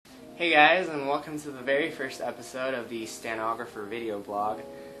Hey guys, and welcome to the very first episode of the Stanographer video blog.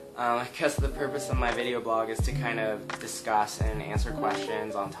 I guess the purpose of my video blog is to kind of discuss and answer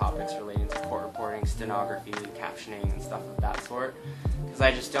questions on topics relating to court reporting, stenography, captioning, and stuff of that sort. Because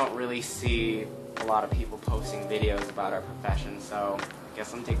I just don't really see a lot of people posting videos about our profession, so I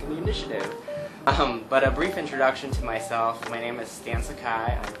guess I'm taking the initiative. But a brief introduction to myself. My name is Stanley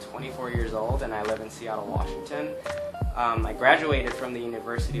Sakai. I'm 24 years old and I live in Seattle, Washington. I graduated from the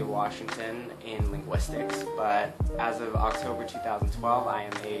University of Washington in linguistics, but as of October 2012, I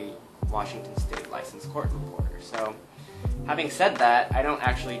am a Washington State licensed court reporter. So, having said that, I don't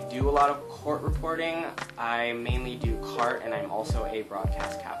actually do a lot of court reporting. I mainly do CART, and I'm also a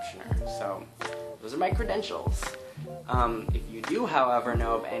broadcast captioner. So, those are my credentials. If you do, however,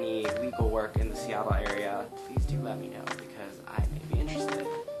 know of any legal work in the Seattle area, please do let me know, because I may be interested.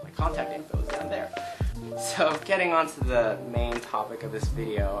 My contact info is down there. So, getting on to the main topic of this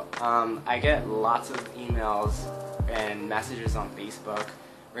video, I get lots of emails and messages on Facebook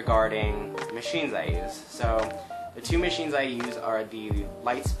regarding machines I use. So, the two machines I use are the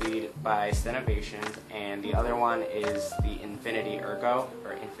Lightspeed by Stenovations, and the other one is the Infinity Ergo,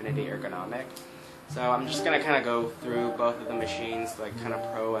 or Infinity Ergonomic. So I'm just going to kind of go through both of the machines, like kind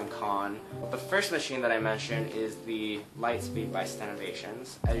of pro and con. The first machine that I mentioned is the Lightspeed by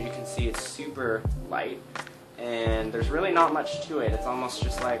Stenovations. As you can see, it's super light, and there's really not much to it. It's almost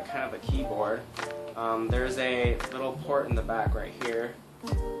just like kind of a keyboard. There's a little port in the back right here,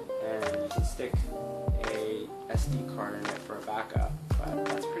 and you can stick a SD card in it for a backup, but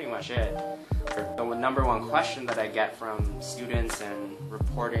that's pretty much it. The number one question that I get from students and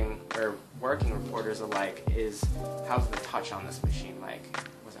working reporters alike is, how's the touch on this machine like?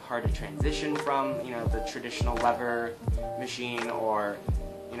 Was it hard to transition from, the traditional lever machine, or,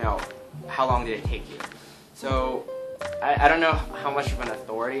 how long did it take you? So, I don't know how much of an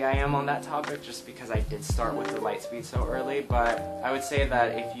authority I am on that topic, just because I did start with the Lightspeed so early, but I would say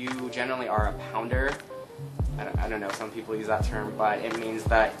that if you generally are a pounder, I don't know, some people use that term, but it means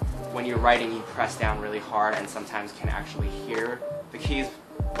that when you're writing, you press down really hard and sometimes can actually hear the keys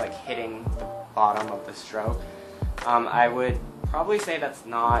like hitting the bottom of the stroke. I would probably say that's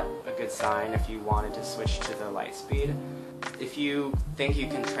not a good sign if you wanted to switch to the Lightspeed. If you think you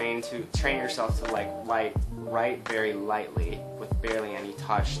can train yourself to write very lightly with barely any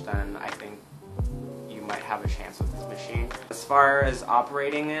touch, then I think you might have a chance with this machine. As far as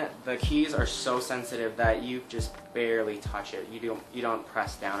operating it, the keys are so sensitive that you just barely touch it. You don't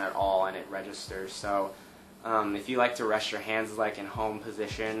press down at all and it registers. So if you like to rest your hands like in home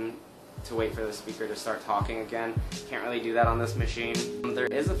position to wait for the speaker to start talking again, you can't really do that on this machine. There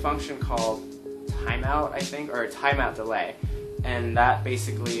is a function called timeout, I think, or timeout delay, and that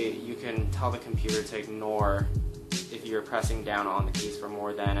basically you can tell the computer to ignore if you're pressing down on the keys for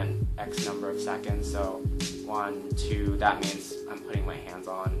more than an X number of seconds. So 1, 2, that means I'm putting my hands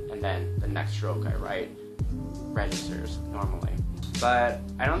on, and then the next stroke I write registers normally. But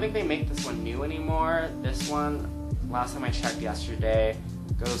I don't think they make this one new anymore. This one, last time I checked yesterday,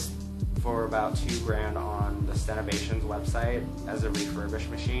 goes for about $2,000 on the Stenovations website as a refurbished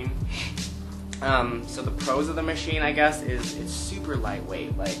machine. So the pros of the machine, I guess, is it's super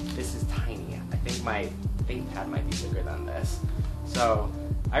lightweight. Like, this is tiny. I think my ThinkPad might be bigger than this. So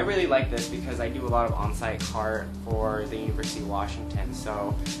I really like this because I do a lot of on-site CART for the University of Washington.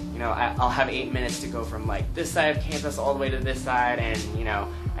 So, I'll have 8 minutes to go from this side of campus all the way to this side, and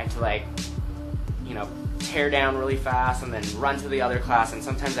I have to tear down really fast and then run to the other class, and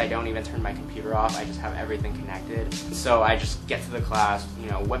sometimes I don't even turn my computer off. I just have everything connected. So I just get to the class,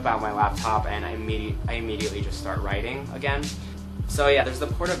 whip out my laptop, and I immediately just start writing again. So yeah, there's the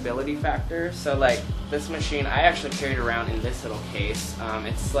portability factor. So this machine, I actually carry it around in this little case.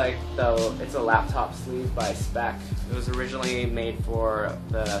 It's it's a laptop sleeve by Spec. It was originally made for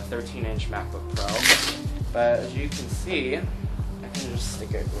the 13-inch MacBook Pro, but as you can see, I can just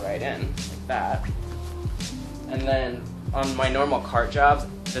stick it right in like that. And then on my normal CART jobs,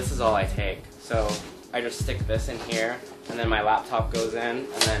 this is all I take. So I just stick this in here, and then my laptop goes in,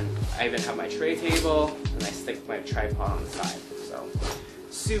 and then I even have my tray table, and I stick my tripod on the side. So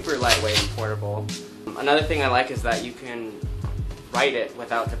super lightweight and portable. Another thing I like is that you can write it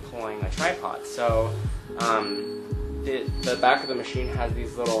without deploying a tripod. So the back of the machine has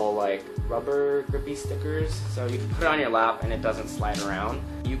these little rubber grippy stickers, so you can put it on your lap and it doesn't slide around.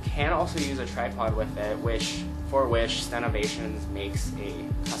 You can also use a tripod with it, for which Stenovations makes a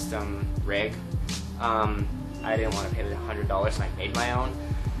custom rig. I didn't want to pay the $100, so I made my own,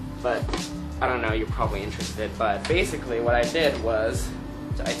 but I don't know, you're probably interested. But basically what I did was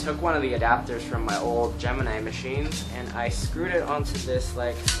I took one of the adapters from my old Gemini machines and I screwed it onto this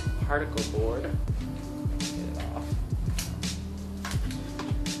particle board. Get it off.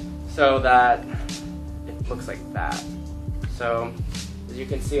 So that it looks like that. So as you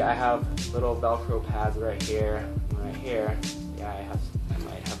can see, I have little Velcro pads right here and right here. Yeah, I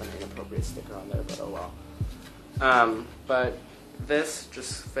might have an inappropriate sticker on there, but oh well. But this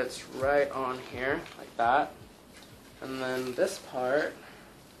just fits right on here like that. And then this part,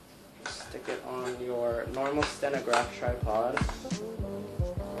 stick it on your normal stenograph tripod.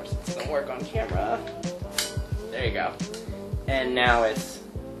 Of course, it's gonna work on camera. There you go. And now it's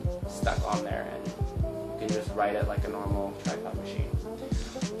stuck on there, and you can just write it like a normal tripod machine.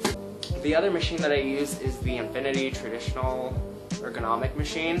 The other machine that I use is the Infinity traditional ergonomic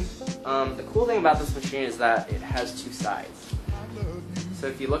machine. The cool thing about this machine is that it has two sides. So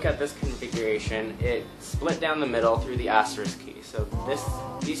if you look at this configuration, it's split down the middle through the asterisk key. So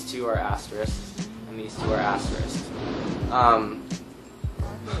these two are asterisks, and these two are asterisks.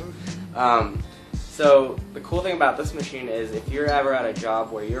 So the cool thing about this machine is if you're ever at a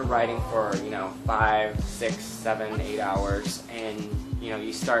job where you're writing for 5, 6, 7, 8 hours, and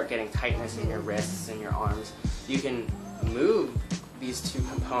you start getting tightness in your wrists and your arms, you can move these two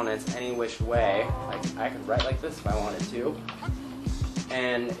components any which way. Like I could write like this if I wanted to,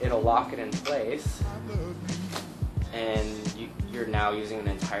 and it'll lock it in place, and you're now using an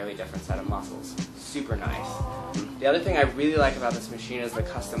entirely different set of muscles. Super nice. The other thing I really like about this machine is the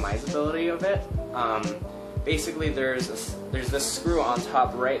customizability of it. Basically there's this screw on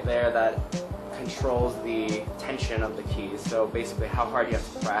top right there that controls the tension of the keys. So basically how hard you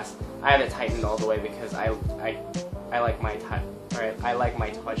have to press. I have it tightened all the way because I like my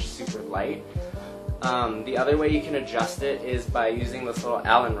touch super light. The other way you can adjust it is by using this little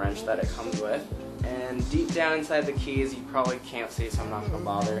Allen wrench that it comes with. And deep down inside the keys, you probably can't see, so I'm not going to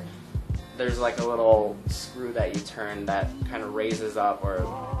bother. There's like a little screw that you turn that kind of raises up or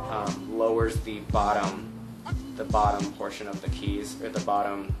lowers the bottom portion of the keys, or the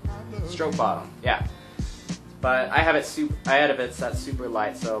bottom stroke bottom. Yeah. But I had it set super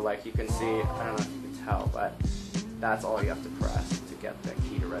light, so like you can see, I don't know if you can tell, but that's all you have to press to get the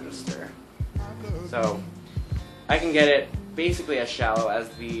key to register. So I can get it basically as shallow as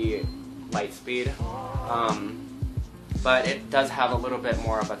the light speed, but it does have a little bit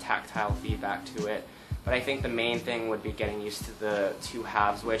more of a tactile feedback to it. But I think the main thing would be getting used to the two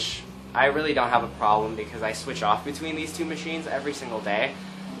halves, which I really don't have a problem because I switch off between these two machines every single day.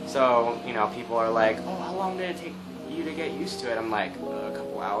 So, people are like, oh, how long did it take you to get used to it? I'm like, a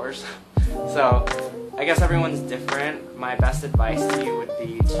couple hours. So, I guess everyone's different. My best advice to you would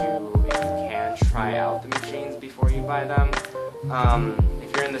be to, if you can, try out the machines before you buy them.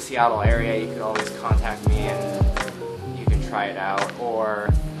 If you're in the Seattle area, you could always contact me and you can try it out, or,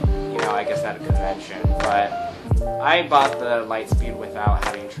 I guess at a convention. But I bought the Lightspeed without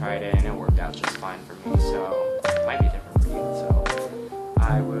having tried it, and it worked out just fine for me, so it might be different for you. So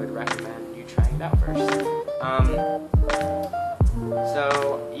I would recommend you trying it out first.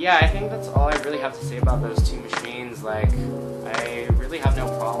 So yeah, I think that's all I really have to say about those two machines. Like, I really have no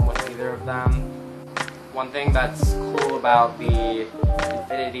problem with either of them. One thing that's cool about the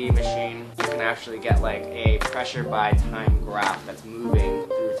Infinity machine, you can actually get like a pressure by time graph that's moving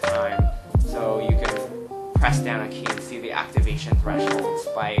through time. So you can press down a key and see the activation threshold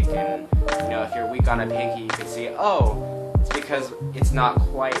spike, and if you're weak on a pinky, you can see, oh, it's because it's not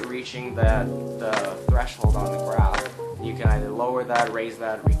quite reaching the threshold on the graph. You can either lower that, raise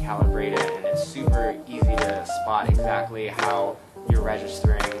that, recalibrate it, and it's super easy to spot exactly how you're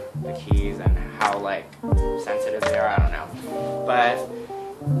registering the keys and how sensitive they are. I don't know. But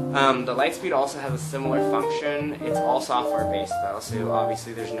the Lightspeed also has a similar function. It's all software based though, so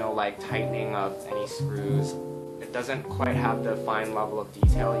obviously there's no tightening of any screws. It doesn't quite have the fine level of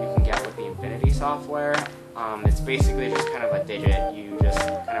detail you can get with the Infinity software. It's basically just kind of a digit. You just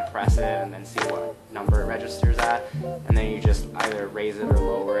kind of press it and then see what number it registers at, and then you just either raise it or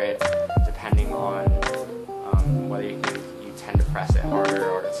lower it depending on whether you tend to press it harder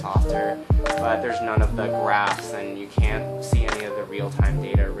or it's softer. But there's none of the graphs, and you can't see any of the real-time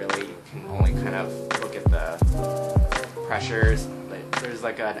data really. You can only kind of look at the pressures. There's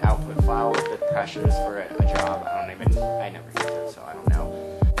like an output file with the pressures for a job. I never used it, so I don't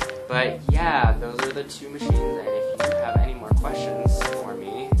know. But yeah, those are the two machines, and if you have any more questions for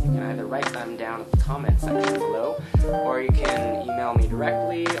me, you can either write them down in the comment section below, or you can email me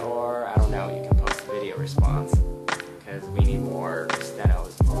directly, or I don't know, you can post a video response, because we need more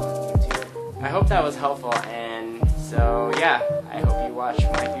stenos on YouTube. I hope that was helpful, and so yeah, I hope you watch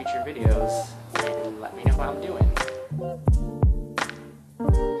my future videos and let me know how I'm doing.